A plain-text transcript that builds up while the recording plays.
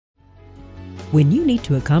When you need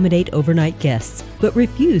to accommodate overnight guests, but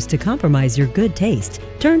refuse to compromise your good taste,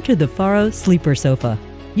 turn to the Farouh Sleeper Sofa.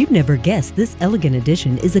 You'd never guess this elegant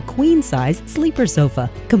addition is a queen-size sleeper sofa,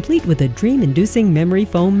 complete with a dream-inducing memory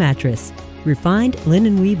foam mattress. Refined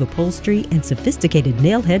linen weave upholstery and sophisticated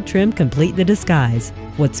nail head trim complete the disguise.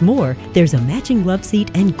 What's more, there's a matching love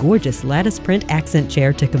seat and gorgeous lattice print accent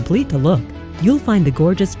chair to complete the look. You'll find the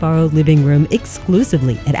gorgeous Farouh living room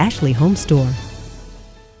exclusively at Ashley Home Store.